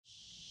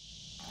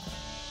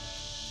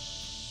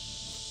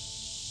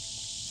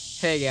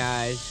Hey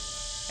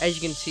guys, as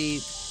you can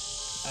see,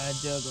 I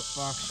dug a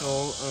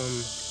foxhole.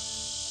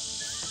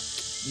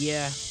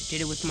 Yeah,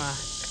 did it with my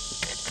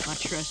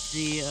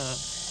trusty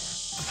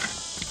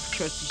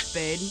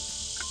spade.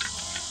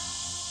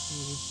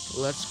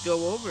 Let's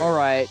go over it. All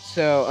right,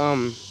 so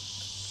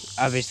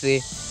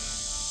obviously,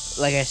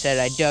 like I said,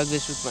 I dug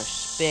this with my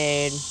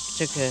spade. It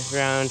took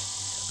around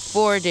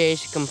 4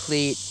 days to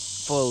complete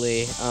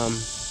fully.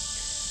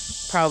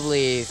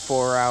 Probably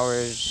 4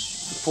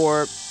 hours,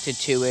 4 to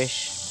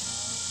 2-ish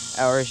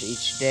hours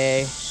each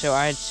day. So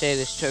I'd say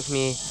this took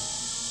me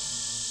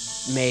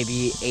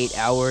maybe 8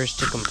 hours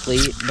to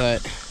complete.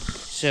 But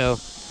so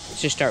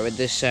let's just start with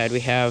this side.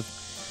 We have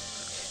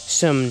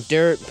some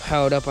dirt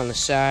piled up on the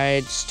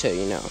sides to,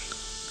 you know,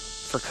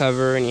 for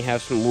cover, and you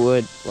have some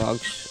wood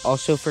logs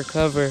also for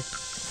cover.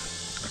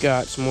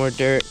 Got some more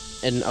dirt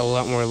and a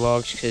lot more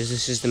logs because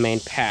this is the main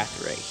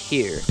path right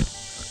here.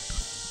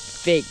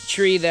 Fake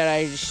tree that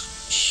I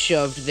just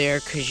shoved there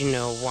because, you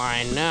know,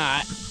 why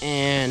not?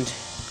 And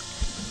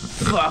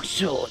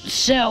foxhole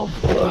itself.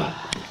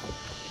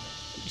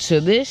 So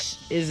this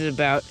is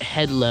about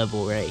head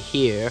level right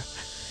here.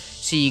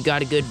 So you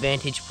got a good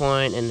vantage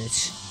point, and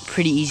it's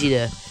pretty easy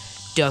to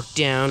duck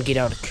down, get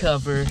out of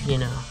cover, you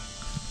know.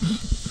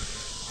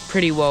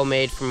 Pretty well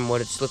made from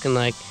what it's looking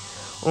like.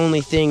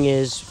 Only thing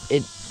is,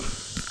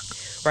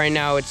 right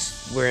now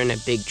we're in a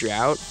big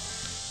drought.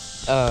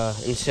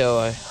 And so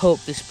I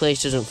hope this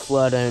place doesn't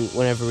flood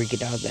whenever we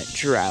get out of that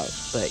drought.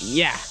 But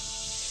yeah,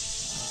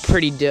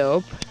 pretty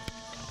dope.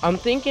 I'm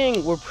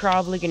thinking we're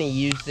probably gonna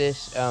use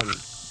this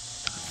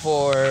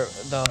for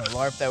the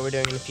LARP that we're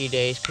doing in a few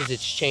days, because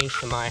it's changed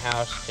to my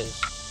house because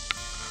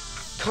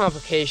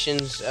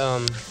complications.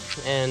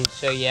 And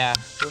so yeah,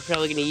 we're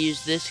probably gonna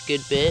use this a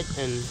good bit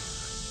and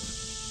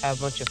have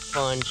a bunch of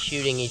fun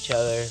shooting each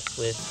other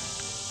with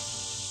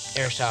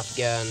airsoft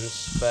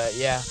guns. But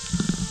yeah,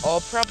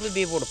 I'll probably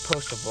be able to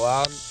post a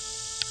vlog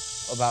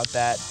about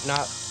that.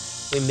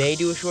 We may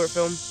do a short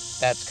film.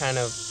 That's kind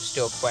of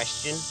still a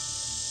question.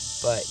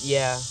 But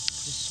yeah,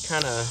 just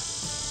kind of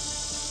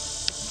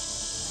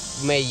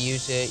may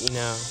use it, you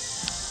know,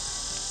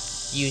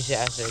 use it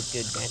as a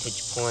good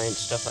vantage point,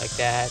 stuff like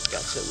that.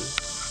 Got some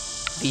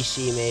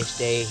BC may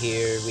stay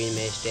here, we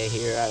may stay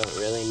here. I don't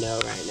really know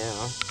right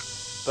now.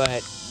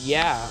 But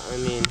yeah, I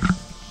mean,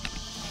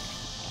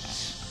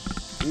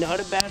 it's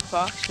not a bad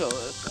foxhole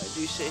if I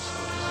do say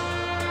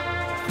so.